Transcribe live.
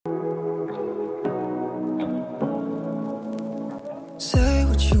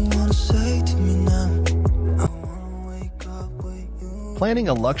Planning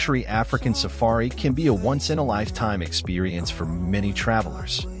a luxury African safari can be a once-in-a-lifetime experience for many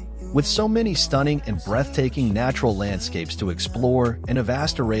travelers. With so many stunning and breathtaking natural landscapes to explore and a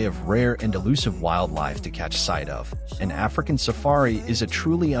vast array of rare and elusive wildlife to catch sight of, an African safari is a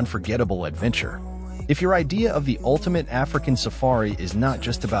truly unforgettable adventure. If your idea of the ultimate African safari is not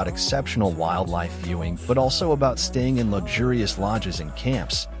just about exceptional wildlife viewing, but also about staying in luxurious lodges and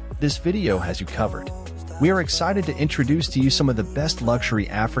camps, this video has you covered. We are excited to introduce to you some of the best luxury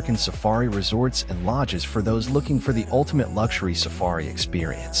African safari resorts and lodges for those looking for the ultimate luxury safari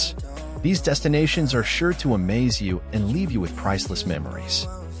experience. These destinations are sure to amaze you and leave you with priceless memories.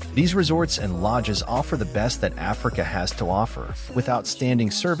 These resorts and lodges offer the best that Africa has to offer, with outstanding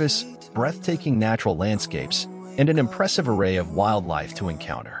service, breathtaking natural landscapes, and an impressive array of wildlife to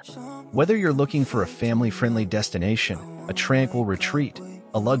encounter. Whether you're looking for a family-friendly destination, a tranquil retreat,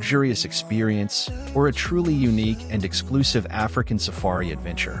 a luxurious experience, or a truly unique and exclusive African safari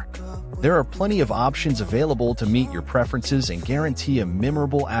adventure, there are plenty of options available to meet your preferences and guarantee a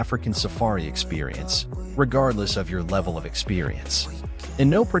memorable African safari experience, regardless of your level of experience. In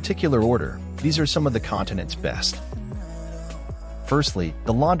no particular order, these are some of the continent's best. Firstly,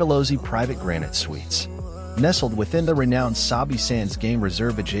 the Londolozi Private Granite Suites. Nestled within the renowned Sabi Sands Game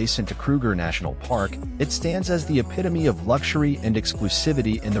Reserve adjacent to Kruger National Park, it stands as the epitome of luxury and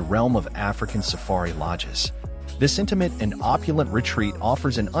exclusivity in the realm of African safari lodges. This intimate and opulent retreat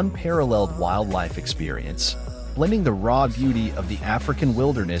offers an unparalleled wildlife experience, blending the raw beauty of the African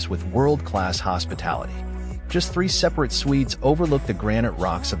wilderness with world-class hospitality. Just 3 separate suites overlook the granite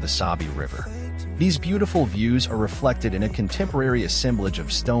rocks of the Sabi River. These beautiful views are reflected in a contemporary assemblage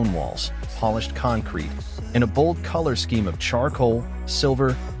of stone walls, polished concrete, and a bold color scheme of charcoal,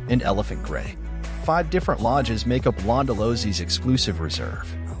 silver, and elephant gray. 5 different lodges make up Londolozi's exclusive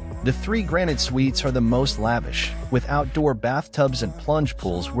reserve. The 3 granite suites are the most lavish, with outdoor bathtubs and plunge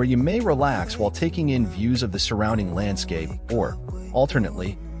pools where you may relax while taking in views of the surrounding landscape or,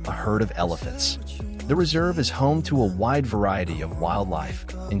 alternately, a herd of elephants. The reserve is home to a wide variety of wildlife,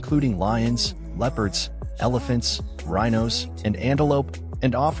 including lions, leopards, elephants, rhinos, and antelope,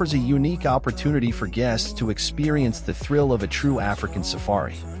 and offers a unique opportunity for guests to experience the thrill of a true African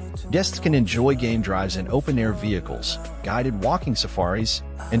safari. Guests can enjoy game drives in open-air vehicles, guided walking safaris,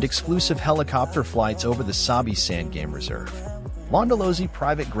 and exclusive helicopter flights over the Sabi Sand Game Reserve. Londolozi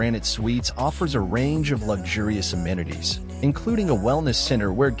Private Granite Suites offers a range of luxurious amenities, including a wellness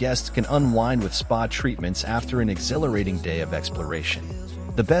center where guests can unwind with spa treatments after an exhilarating day of exploration.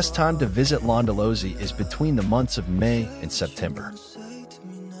 The best time to visit Londolozi is between the months of May and September.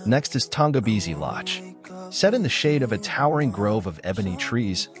 Next is Tongabizi Lodge. Set in the shade of a towering grove of ebony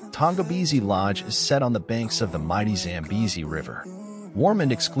trees, Tongabizi Lodge is set on the banks of the mighty Zambezi River. Warm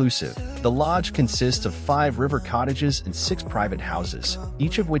and exclusive, the lodge consists of 5 river cottages and 6 private houses,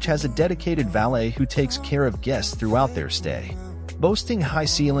 each of which has a dedicated valet who takes care of guests throughout their stay. Boasting high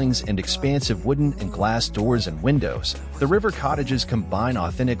ceilings and expansive wooden and glass doors and windows, the river cottages combine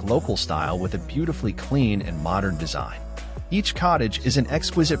authentic local style with a beautifully clean and modern design. Each cottage is an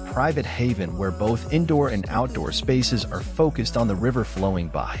exquisite private haven where both indoor and outdoor spaces are focused on the river flowing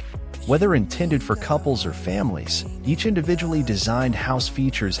by. Whether intended for couples or families, each individually designed house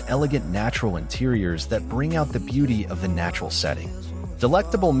features elegant natural interiors that bring out the beauty of the natural setting.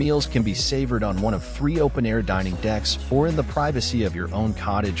 Delectable meals can be savored on one of 3 open-air dining decks or in the privacy of your own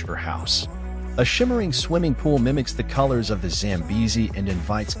cottage or house. A shimmering swimming pool mimics the colors of the Zambezi and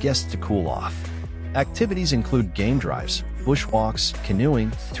invites guests to cool off. Activities include game drives, bushwalks,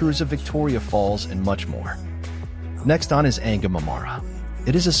 canoeing, tours of Victoria Falls, and much more. Next on is Angama Mara.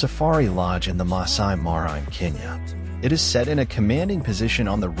 It is a safari lodge in the Masai Mara in Kenya. It is set in a commanding position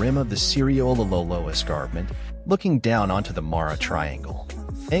on the rim of the Siriolololo escarpment, looking down onto the Mara Triangle.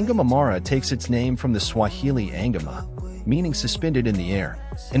 Angama Mara takes its name from the Swahili Angama, meaning suspended in the air,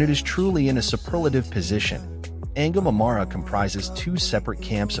 and it is truly in a superlative position. Angama Mara comprises 2 separate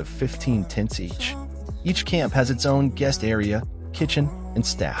camps of 15 tents each. Each camp has its own guest area, kitchen, and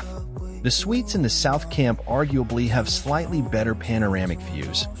staff. The suites in the South Camp arguably have slightly better panoramic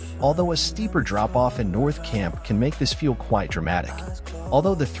views, although a steeper drop-off in North Camp can make this feel quite dramatic.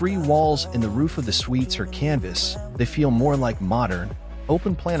 Although the 3 walls and the roof of the suites are canvas, they feel more like modern,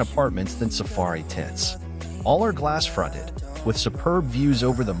 open-plan apartments than safari tents. All are glass-fronted, with superb views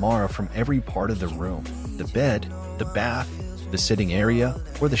over the Mara from every part of the room: the bed, the bath, the sitting area,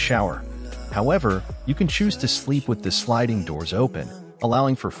 or the shower. However, you can choose to sleep with the sliding doors open,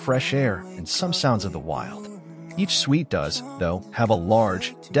 allowing for fresh air and some sounds of the wild. Each suite does, though, have a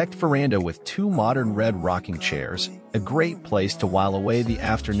large, decked veranda with 2 modern red rocking chairs, a great place to while away the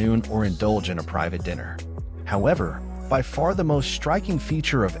afternoon or indulge in a private dinner. However, by far the most striking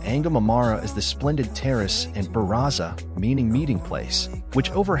feature of Angamamara is the splendid terrace and baraza, meaning meeting place,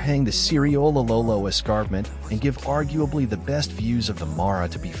 which overhang the Siriolololo escarpment and give arguably the best views of the Mara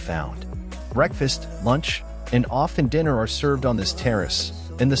to be found. Breakfast, lunch, and often dinner are served on this terrace,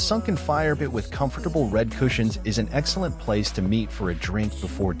 and the sunken fire pit with comfortable red cushions is an excellent place to meet for a drink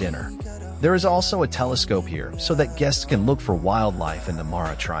before dinner. There is also a telescope here so that guests can look for wildlife in the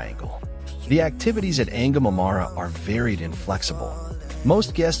Mara Triangle. The activities at Angamamara are varied and flexible.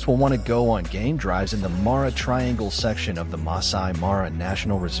 Most guests will want to go on game drives in the Mara Triangle section of the Masai Mara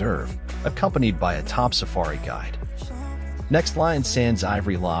National Reserve, accompanied by a top safari guide. Next, Lion Sands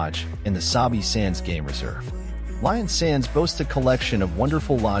Ivory Lodge in the Sabi Sands Game Reserve. Lion Sands boasts a collection of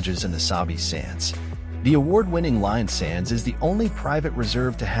wonderful lodges in the Sabi Sands. The award-winning Lion Sands is the only private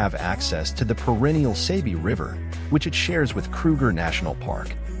reserve to have access to the perennial Sabi River, which it shares with Kruger National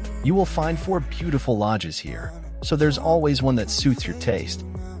Park. You will find 4 beautiful lodges here, so there's always one that suits your taste.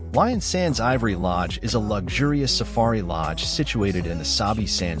 Lion Sands Ivory Lodge is a luxurious safari lodge situated in the Sabi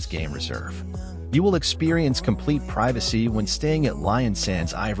Sands Game Reserve. You will experience complete privacy when staying at Lion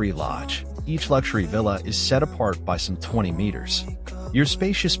Sands Ivory Lodge. Each luxury villa is set apart by some 20 meters. Your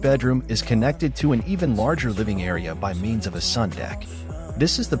spacious bedroom is connected to an even larger living area by means of a sun deck.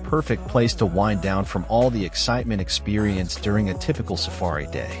 This is the perfect place to wind down from all the excitement experienced during a typical safari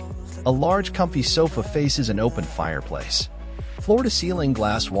day. A large comfy sofa faces an open fireplace. Floor-to-ceiling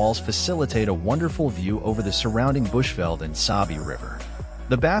glass walls facilitate a wonderful view over the surrounding bushveld and Sabi River.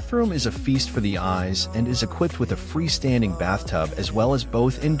 The bathroom is a feast for the eyes and is equipped with a freestanding bathtub as well as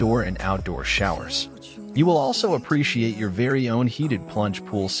both indoor and outdoor showers. You will also appreciate your very own heated plunge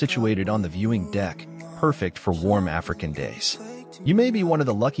pool situated on the viewing deck, perfect for warm African days. You may be one of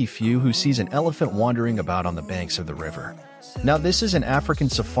the lucky few who sees an elephant wandering about on the banks of the river. Now this is an African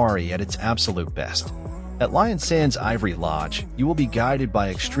safari at its absolute best. At Lion Sands Ivory Lodge, you will be guided by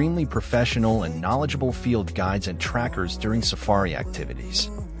extremely professional and knowledgeable field guides and trackers during safari activities.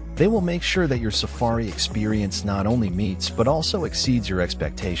 They will make sure that your safari experience not only meets but also exceeds your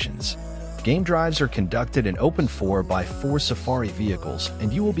expectations. Game drives are conducted in open 4x4 safari vehicles,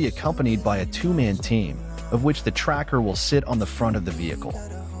 and you will be accompanied by a 2-man team, of which the tracker will sit on the front of the vehicle.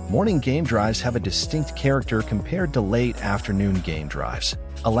 Morning game drives have a distinct character compared to late afternoon game drives,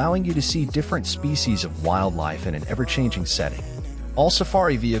 allowing you to see different species of wildlife in an ever-changing setting. All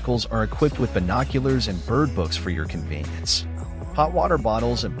safari vehicles are equipped with binoculars and bird books for your convenience. Hot water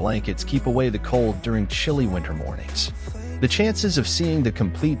bottles and blankets keep away the cold during chilly winter mornings. The chances of seeing the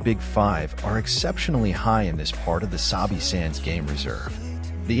complete Big Five are exceptionally high in this part of the Sabi Sands Game Reserve.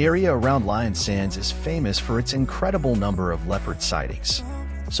 The area around Lion Sands is famous for its incredible number of leopard sightings.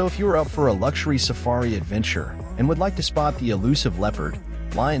 So if you're up for a luxury safari adventure and would like to spot the elusive leopard,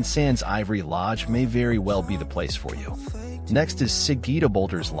 Lion Sands Ivory Lodge may very well be the place for you. Next is Sigita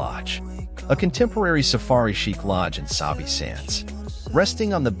Boulders Lodge, a contemporary safari chic lodge in Sabi Sands.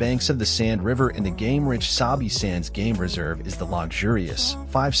 Resting on the banks of the Sand River in the game-rich Sabi Sands Game Reserve is the luxurious,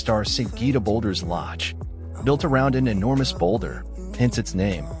 5-star Sigita Boulders Lodge. Built around an enormous boulder, hence its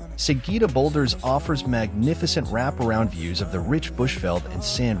name, Sigita Boulders offers magnificent wraparound views of the rich bushveld and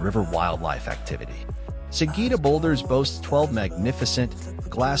Sand River wildlife activity. Sigita Boulders boasts 12 magnificent,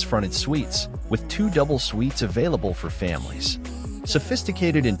 glass-fronted suites, with 2 double suites available for families.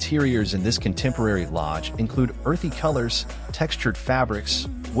 Sophisticated interiors in this contemporary lodge include earthy colors, textured fabrics,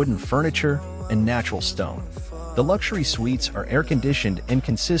 wooden furniture, and natural stone. The luxury suites are air-conditioned and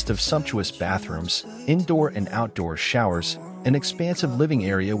consist of sumptuous bathrooms, indoor and outdoor showers, an expansive living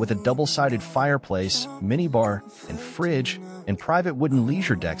area with a double-sided fireplace, minibar, and fridge, and private wooden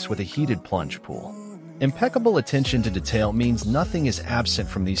leisure decks with a heated plunge pool. Impeccable attention to detail means nothing is absent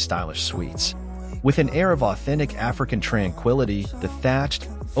from these stylish suites. With an air of authentic African tranquility, the thatched,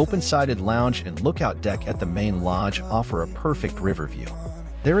 open-sided lounge and lookout deck at the main lodge offer a perfect river view.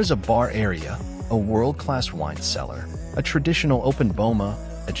 There is a bar area, a world-class wine cellar, a traditional open boma,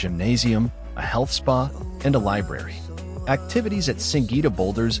 a gymnasium, a health spa, and a library. Activities at Sigita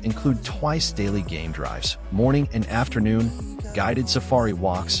Boulders include twice daily game drives, morning and afternoon, guided safari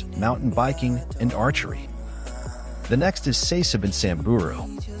walks, mountain biking, and archery. The next is Sasib in Samburu,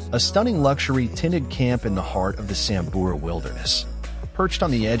 a stunning luxury tinted camp in the heart of the Samburu wilderness. Perched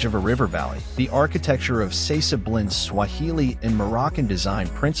on the edge of a river valley, the architecture of Sasib blends Swahili and Moroccan design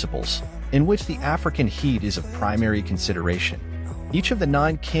principles, in which the African heat is of primary consideration. Each of the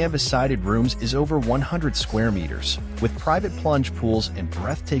 9 canvas-sided rooms is over 100 square meters, with private plunge pools and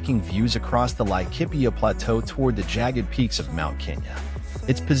breathtaking views across the Laikipia Plateau toward the jagged peaks of Mount Kenya.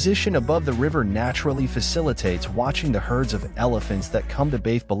 Its position above the river naturally facilitates watching the herds of elephants that come to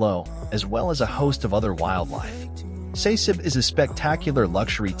bathe below, as well as a host of other wildlife. Sasib is a spectacular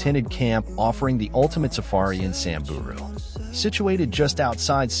luxury tinted camp offering the ultimate safari in Samburu. Situated just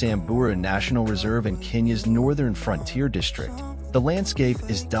outside Samburu National Reserve in Kenya's northern frontier district, the landscape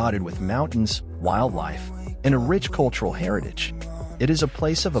is dotted with mountains, wildlife, and a rich cultural heritage. It is a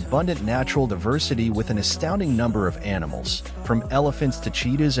place of abundant natural diversity with an astounding number of animals, from elephants to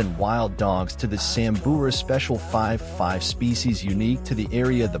cheetahs and wild dogs to the Samburu Special 5 species unique to the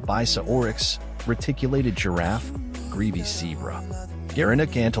area: the Bisa oryx, reticulated giraffe, grevy's zebra,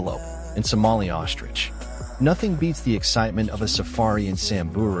 Gerenuk antelope, and Somali ostrich. Nothing beats the excitement of a safari in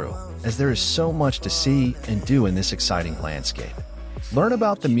Samburu, as there is so much to see and do in this exciting landscape. Learn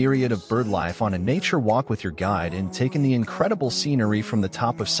about the myriad of bird life on a nature walk with your guide and take in the incredible scenery from the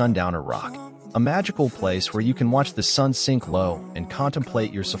top of Sundowner Rock, a magical place where you can watch the sun sink low and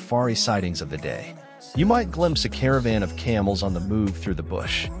contemplate your safari sightings of the day. You might glimpse a caravan of camels on the move through the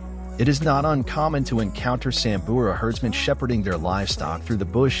bush. It is not uncommon to encounter Samburu herdsmen shepherding their livestock through the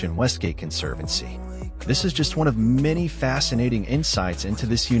bush in Westgate Conservancy. This is just one of many fascinating insights into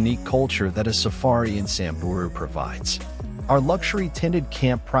this unique culture that a safari in Samburu provides. Our luxury tinted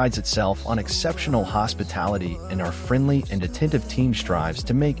camp prides itself on exceptional hospitality, and our friendly and attentive team strives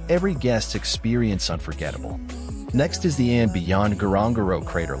to make every guest's experience unforgettable. Next is the And Beyond Ngorongoro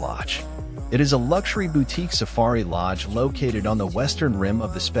Crater Lodge. It is a luxury boutique safari lodge located on the western rim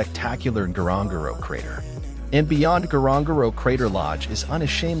of the spectacular Ngorongoro crater. And Beyond Ngorongoro Crater Lodge is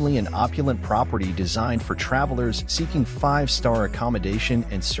unashamedly an opulent property designed for travelers seeking 5-star accommodation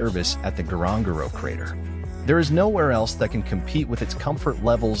and service at the Ngorongoro crater. There is nowhere else that can compete with its comfort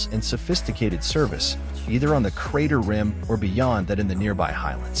levels and sophisticated service, either on the crater rim or beyond that in the nearby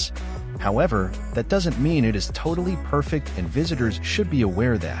highlands. However, that doesn't mean it is totally perfect, and visitors should be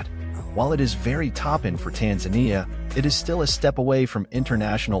aware that, while it is very top-end for Tanzania, it is still a step away from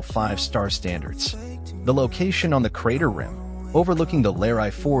international 5-star standards. The location on the crater rim, overlooking the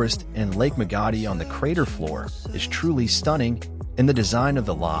Lerai Forest and Lake Magadi on the crater floor, is truly stunning, and the design of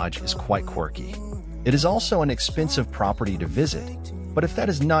the lodge is quite quirky. It is also an expensive property to visit, but if that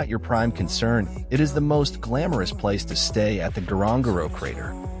is not your prime concern, it is the most glamorous place to stay at the Ngorongoro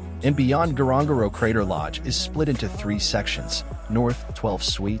crater. And Beyond Ngorongoro Crater Lodge is split into 3 sections: North 12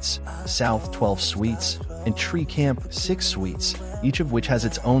 suites, South 12 suites, and Tree Camp 6 suites, each of which has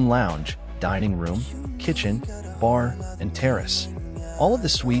its own lounge, dining room, kitchen, bar, and terrace. All of the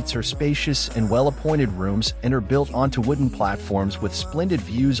suites are spacious and well-appointed rooms and are built onto wooden platforms with splendid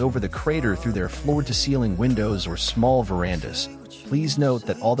views over the crater through their floor-to-ceiling windows or small verandas. Please note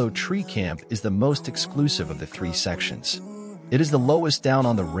that although Tree Camp is the most exclusive of the 3 sections, it is the lowest down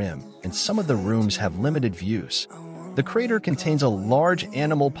on the rim, and some of the rooms have limited views. The crater contains a large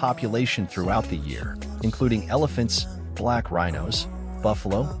animal population throughout the year, including elephants, black rhinos,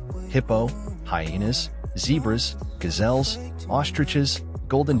 buffalo, hippo, hyenas, zebras, gazelles, ostriches,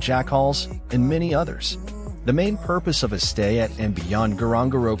 golden jackals, and many others. The main purpose of a stay at and Beyond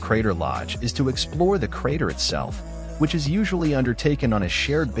Ngorongoro Crater Lodge is to explore the crater itself, which is usually undertaken on a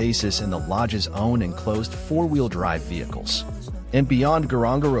shared basis in the lodge's own enclosed 4-wheel drive vehicles. And Beyond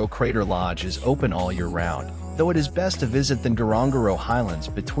Ngorongoro Crater Lodge is open all year round, though it is best to visit the Ngorongoro Highlands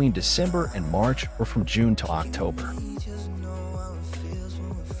between December and March or from June to October.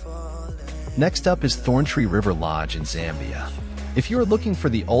 Next up is Thorntree River Lodge in Zambia. If you are looking for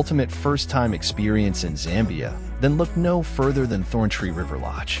the ultimate first-time experience in Zambia, then look no further than Thorntree River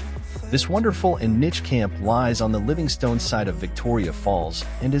Lodge. This wonderful and niche camp lies on the Livingstone side of Victoria Falls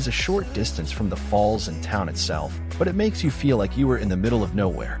and is a short distance from the falls and town itself, but it makes you feel like you are in the middle of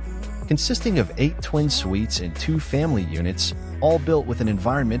nowhere. Consisting of 8 twin suites and 2 family units, all built with an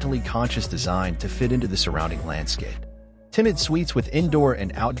environmentally conscious design to fit into the surrounding landscape. Timid suites with indoor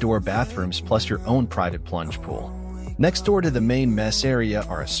and outdoor bathrooms plus your own private plunge pool. Next door to the main mess area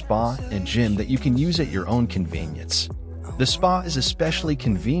are a spa and gym that you can use at your own convenience. The spa is especially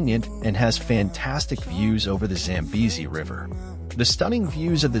convenient and has fantastic views over the Zambezi River. The stunning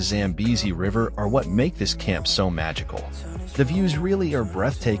views of the Zambezi River are what make this camp so magical. The views really are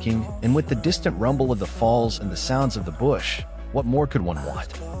breathtaking, and with the distant rumble of the falls and the sounds of the bush, what more could one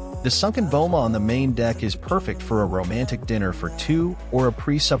want? The sunken boma on the main deck is perfect for a romantic dinner for 2 or a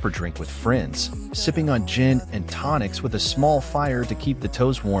pre-supper drink with friends, sipping on gin and tonics with a small fire to keep the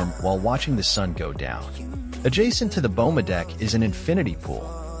toes warm while watching the sun go down. Adjacent to the boma deck is an infinity pool,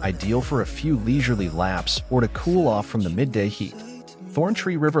 ideal for a few leisurely laps or to cool off from the midday heat.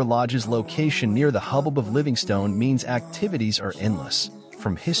 Thorntree River Lodge's location near the hubbub of Livingstone means activities are endless,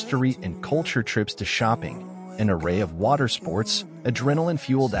 from history and culture trips to shopping, an array of water sports,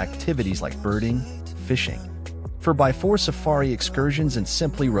 adrenaline-fueled activities like birding, fishing. For by-4 safari excursions and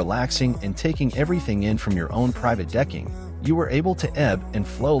simply relaxing and taking everything in from your own private decking, you are able to ebb and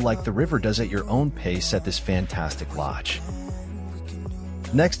flow like the river does at your own pace at this fantastic lodge.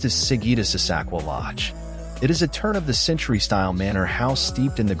 Next is Sigida-Sasakwa Lodge. It is a turn-of-the-century-style manor house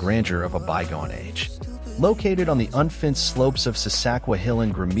steeped in the grandeur of a bygone age. Located on the unfenced slopes of Sasakwa Hill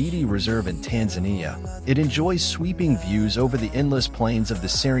in Gramiti Reserve in Tanzania, it enjoys sweeping views over the endless plains of the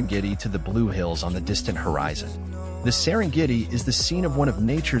Serengeti to the Blue Hills on the distant horizon. The Serengeti is the scene of one of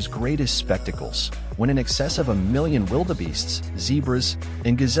nature's greatest spectacles, when in excess of 1 million wildebeests, zebras,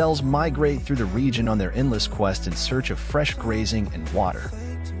 and gazelles migrate through the region on their endless quest in search of fresh grazing and water.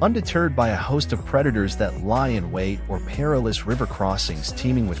 Undeterred by a host of predators that lie in wait or perilous river crossings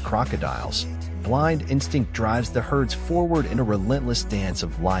teeming with crocodiles, blind instinct drives the herds forward in a relentless dance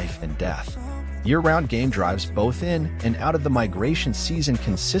of life and death. Year-round game drives both in and out of the migration season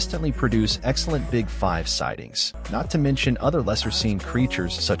consistently produce excellent Big Five sightings, not to mention other lesser-seen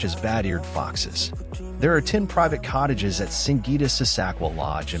creatures such as bat-eared foxes. There are 10 private cottages at Sigida-Sasakwa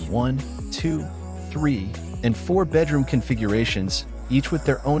Lodge in 1, 2, 3, and 4-bedroom configurations, each with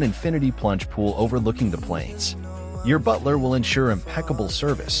their own infinity plunge pool overlooking the plains. Your butler will ensure impeccable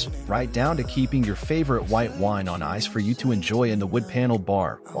service, right down to keeping your favorite white wine on ice for you to enjoy in the wood-paneled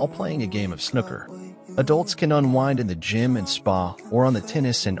bar while playing a game of snooker. Adults can unwind in the gym and spa or on the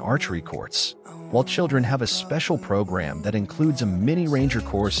tennis and archery courts, while children have a special program that includes a mini ranger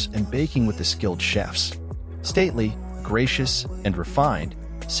course and baking with the skilled chefs. Stately, gracious, and refined,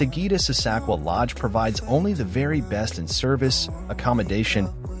 Sigida-Sasakwa Lodge provides only the very best in service, accommodation,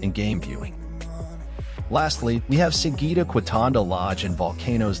 and game viewing. Lastly, we have Sigida-Kwatanda Lodge in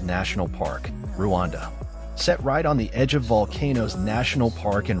Volcanoes National Park, Rwanda. Set right on the edge of Volcanoes National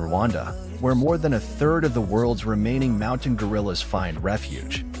Park in Rwanda, where more than a third of the world's remaining mountain gorillas find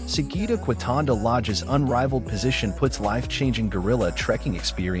refuge, Sigida-Kwatanda Lodge's unrivaled position puts life-changing gorilla trekking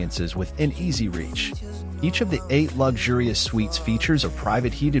experiences within easy reach. Each of the 8 luxurious suites features a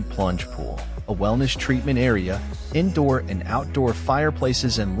private heated plunge pool, a wellness treatment area, indoor and outdoor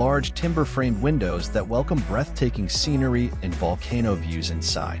fireplaces, and large timber-framed windows that welcome breathtaking scenery and volcano views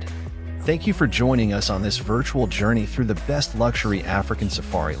inside. Thank you for joining us on this virtual journey through the best luxury African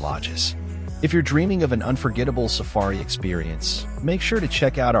safari lodges. If you're dreaming of an unforgettable safari experience, make sure to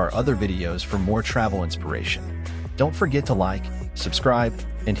check out our other videos for more travel inspiration. Don't forget to like, subscribe,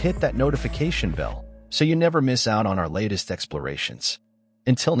 and hit that notification bell so you never miss out on our latest explorations.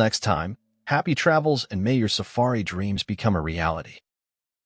 Until next time, happy travels and may your safari dreams become a reality.